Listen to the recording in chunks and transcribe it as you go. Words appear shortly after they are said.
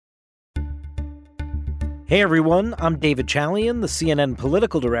Hey everyone, I'm David Chalian, the CNN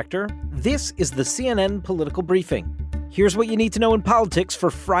political director. This is the CNN Political Briefing. Here's what you need to know in politics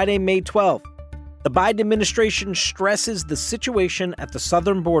for Friday, May 12th. The Biden administration stresses the situation at the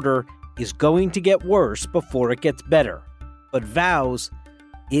southern border is going to get worse before it gets better, but vows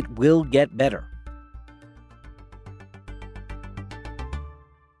it will get better.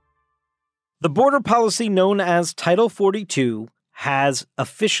 The border policy known as Title 42 has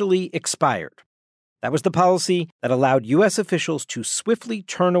officially expired. That was the policy that allowed U.S. officials to swiftly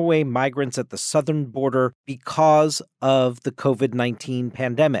turn away migrants at the southern border because of the COVID-19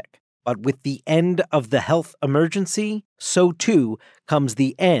 pandemic. But with the end of the health emergency, so too comes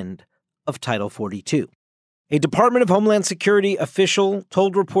the end of Title 42. A Department of Homeland Security official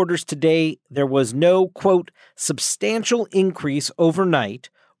told reporters today there was no, quote, substantial increase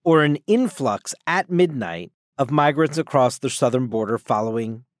overnight or an influx at midnight of migrants across the southern border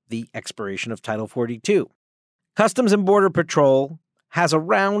following the expiration of Title 42. Customs and Border Patrol has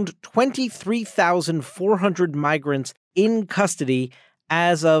around 23,400 migrants in custody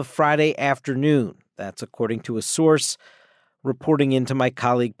as of Friday afternoon. That's according to a source reporting into my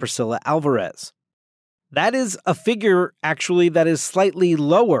colleague Priscilla Alvarez. That is a figure, actually, that is slightly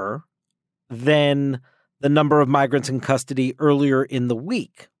lower than the number of migrants in custody earlier in the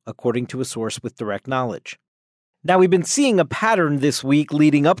week, according to a source with direct knowledge. Now, we've been seeing a pattern this week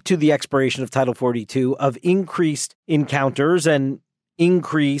leading up to the expiration of Title 42 of increased encounters and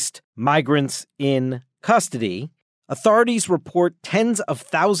increased migrants in custody. Authorities report tens of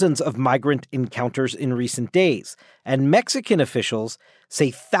thousands of migrant encounters in recent days, and Mexican officials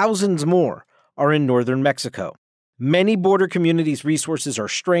say thousands more are in northern Mexico. Many border communities' resources are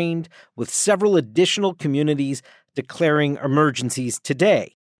strained, with several additional communities declaring emergencies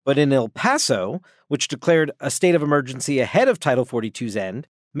today. But in El Paso, which declared a state of emergency ahead of Title 42's end,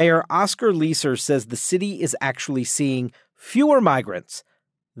 Mayor Oscar Leeser says the city is actually seeing fewer migrants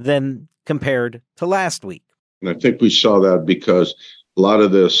than compared to last week. And I think we saw that because a lot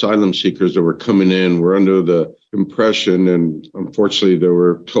of the asylum seekers that were coming in were under the impression, and unfortunately they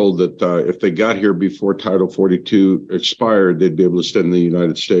were told that if they got here before Title 42 expired, they'd be able to stay in the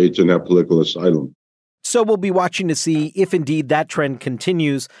United States and have political asylum. So we'll be watching to see if indeed that trend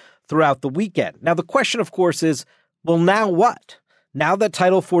continues throughout the weekend. Now, the question, of course, is, well, now what? Now that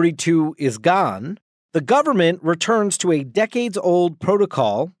Title 42 is gone, the government returns to a decades-old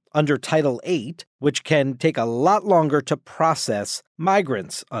protocol under Title 8, which can take a lot longer to process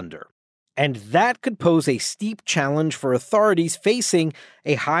migrants under. And that could pose a steep challenge for authorities facing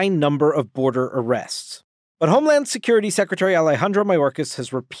a high number of border arrests. But Homeland Security Secretary Alejandro Mayorkas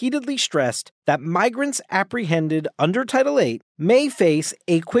has repeatedly stressed that migrants apprehended under Title 8 may face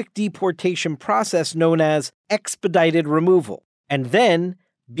a quick deportation process known as expedited removal, and then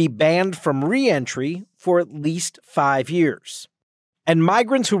be banned from re-entry for at least 5 years. And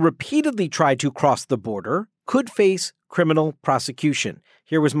migrants who repeatedly try to cross the border could face criminal prosecution.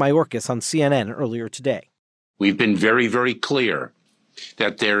 Here was Mayorkas on CNN earlier today. We've been very, very clear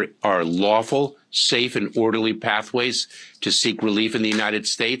that there are lawful, safe, and orderly pathways to seek relief in the United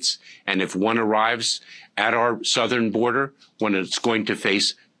States. And if one arrives at our southern border, one is going to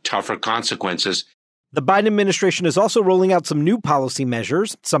face tougher consequences. The Biden administration is also rolling out some new policy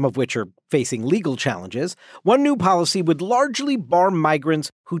measures, some of which are facing legal challenges. One new policy would largely bar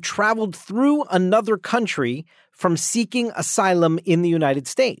migrants who traveled through another country from seeking asylum in the United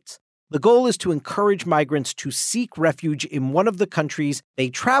States. The goal is to encourage migrants to seek refuge in one of the countries they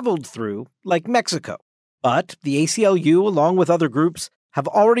traveled through, like Mexico. But the ACLU, along with other groups, have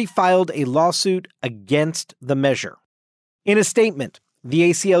already filed a lawsuit against the measure. In a statement,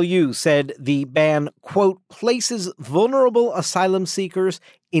 the ACLU said the ban, quote, places vulnerable asylum seekers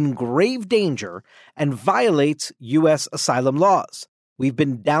in grave danger and violates U.S. asylum laws. We've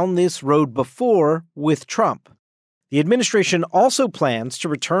been down this road before with Trump. The administration also plans to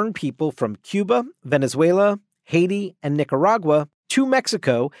return people from Cuba, Venezuela, Haiti, and Nicaragua to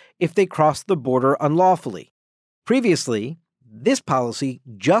Mexico if they cross the border unlawfully. Previously, this policy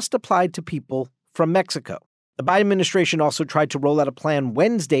just applied to people from Mexico. The Biden administration also tried to roll out a plan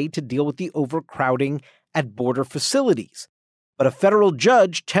Wednesday to deal with the overcrowding at border facilities, but a federal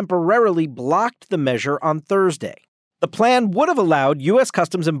judge temporarily blocked the measure on Thursday. The plan would have allowed U.S.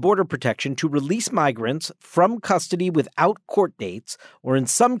 Customs and Border Protection to release migrants from custody without court dates, or in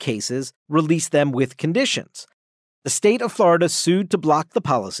some cases, release them with conditions. The state of Florida sued to block the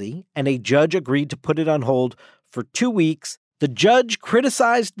policy, and a judge agreed to put it on hold for 2 weeks. The judge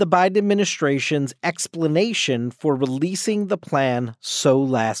criticized the Biden administration's explanation for releasing the plan so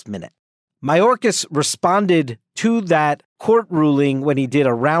last minute. Mayorkas responded to that court ruling when he did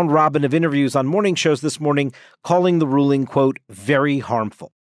a round robin of interviews on morning shows this morning, calling the ruling, quote, very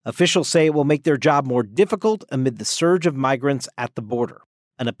harmful. Officials say it will make their job more difficult amid the surge of migrants at the border.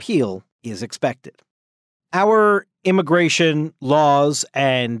 An appeal is expected. Our immigration laws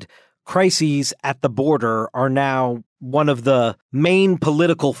and crises at the border are now one of the main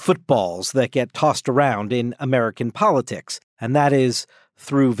political footballs that get tossed around in American politics, and that is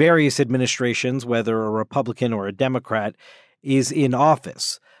through various administrations, whether a Republican or a Democrat is in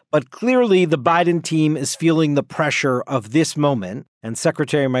office. But clearly, the Biden team is feeling the pressure of this moment, and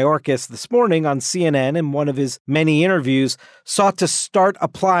Secretary Mayorkas this morning on CNN in one of his many interviews sought to start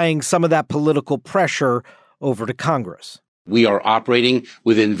applying some of that political pressure over to Congress. We are operating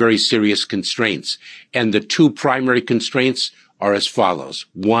within very serious constraints, and the two primary constraints are as follows.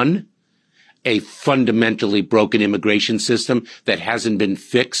 One, a fundamentally broken immigration system that hasn't been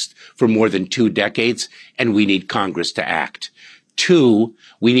fixed for more than 2 decades, and we need Congress to act. Two,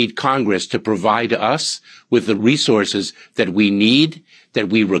 we need Congress to provide us with the resources that we need, that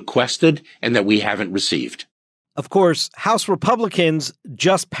we requested, and that we haven't received. Of course, House Republicans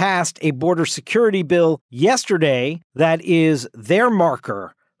just passed a border security bill yesterday that is their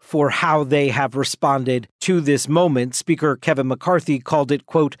marker for how they have responded to this moment. Speaker Kevin McCarthy called it,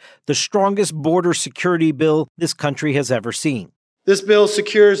 quote, the strongest border security bill this country has ever seen. This bill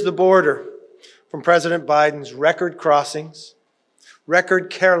secures the border from President Biden's record crossings, record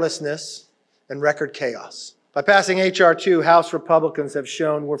carelessness, and record chaos. By passing H.R. 2, House Republicans have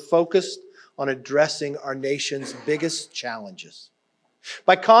shown we're focused on addressing our nation's biggest challenges.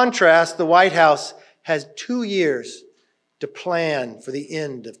 By contrast, the White House has 2 years to plan for the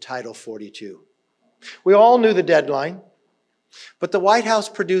end of Title 42. We all knew the deadline, but the White House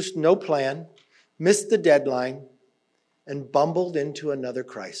produced no plan, missed the deadline, and bumbled into another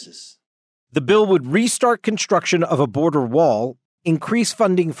crisis. The bill would restart construction of a border wall, increase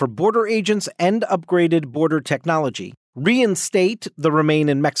funding for border agents and upgraded border technology, reinstate the Remain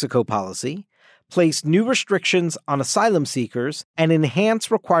in Mexico policy, place new restrictions on asylum seekers, and enhance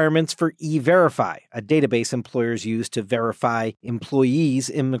requirements for E-Verify, a database employers use to verify employees'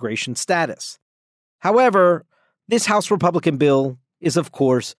 immigration status. However, this House Republican bill is, of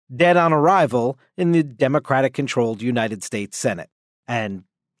course, dead on arrival in the Democratic-controlled United States Senate. And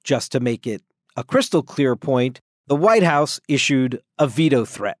just to make it a crystal clear point, the White House issued a veto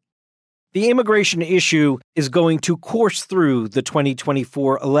threat. The immigration issue is going to course through the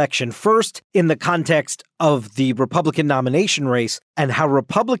 2024 election, first in the context of the Republican nomination race and how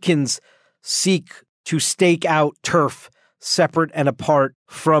Republicans seek to stake out turf separate and apart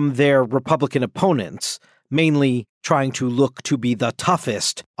from their Republican opponents, mainly trying to look to be the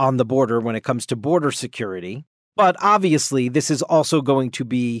toughest on the border when it comes to border security. But obviously, this is also going to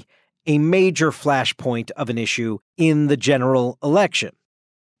be a major flashpoint of an issue in the general election.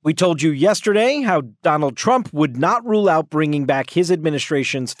 We told you yesterday how Donald Trump would not rule out bringing back his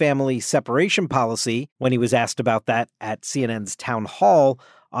administration's family separation policy when he was asked about that at CNN's town hall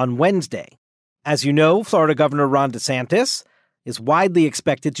on Wednesday. As you know, Florida Governor Ron DeSantis is widely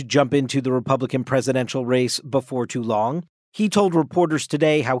expected to jump into the Republican presidential race before too long. He told reporters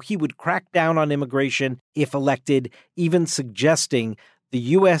today how he would crack down on immigration if elected, even suggesting the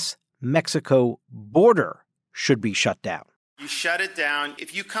U.S.-Mexico border should be shut down. You shut it down.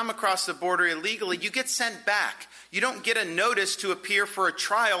 If you come across the border illegally, you get sent back. You don't get a notice to appear for a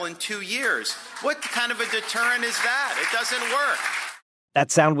trial in 2 years. What kind of a deterrent is that? It doesn't work.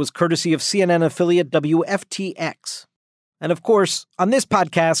 That sound was courtesy of CNN affiliate WFTX. And of course, on this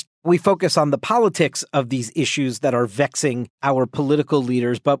podcast, we focus on the politics of these issues that are vexing our political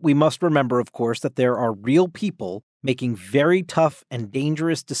leaders. But we must remember, of course, that there are real people making very tough and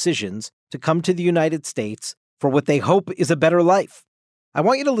dangerous decisions to come to the United States for what they hope is a better life. I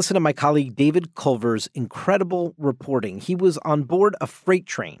want you to listen to my colleague David Culver's incredible reporting. He was on board a freight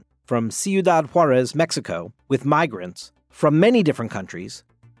train from Ciudad Juarez, Mexico, with migrants from many different countries,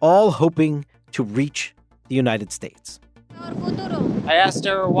 all hoping to reach the United States. I asked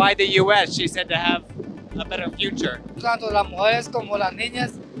her why the U.S. She said to have a better future. Tanto las mujeres como las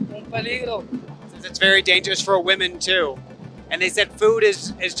niñas, un peligro. Since it's very dangerous for women, too. And they said food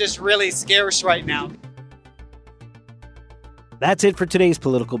is just really scarce right now. That's it for today's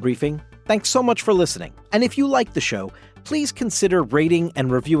political briefing. Thanks so much for listening. And if you like the show, please consider rating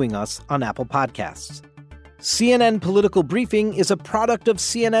and reviewing us on Apple Podcasts. CNN Political Briefing is a product of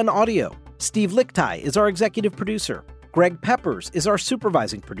CNN Audio. Steve Lichtai is our executive producer. Greg Peppers is our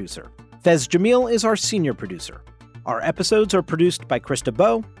supervising producer. Fez Jamil is our senior producer. Our episodes are produced by Krista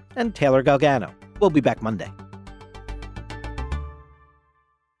Bowe and Taylor Galgano. We'll be back Monday.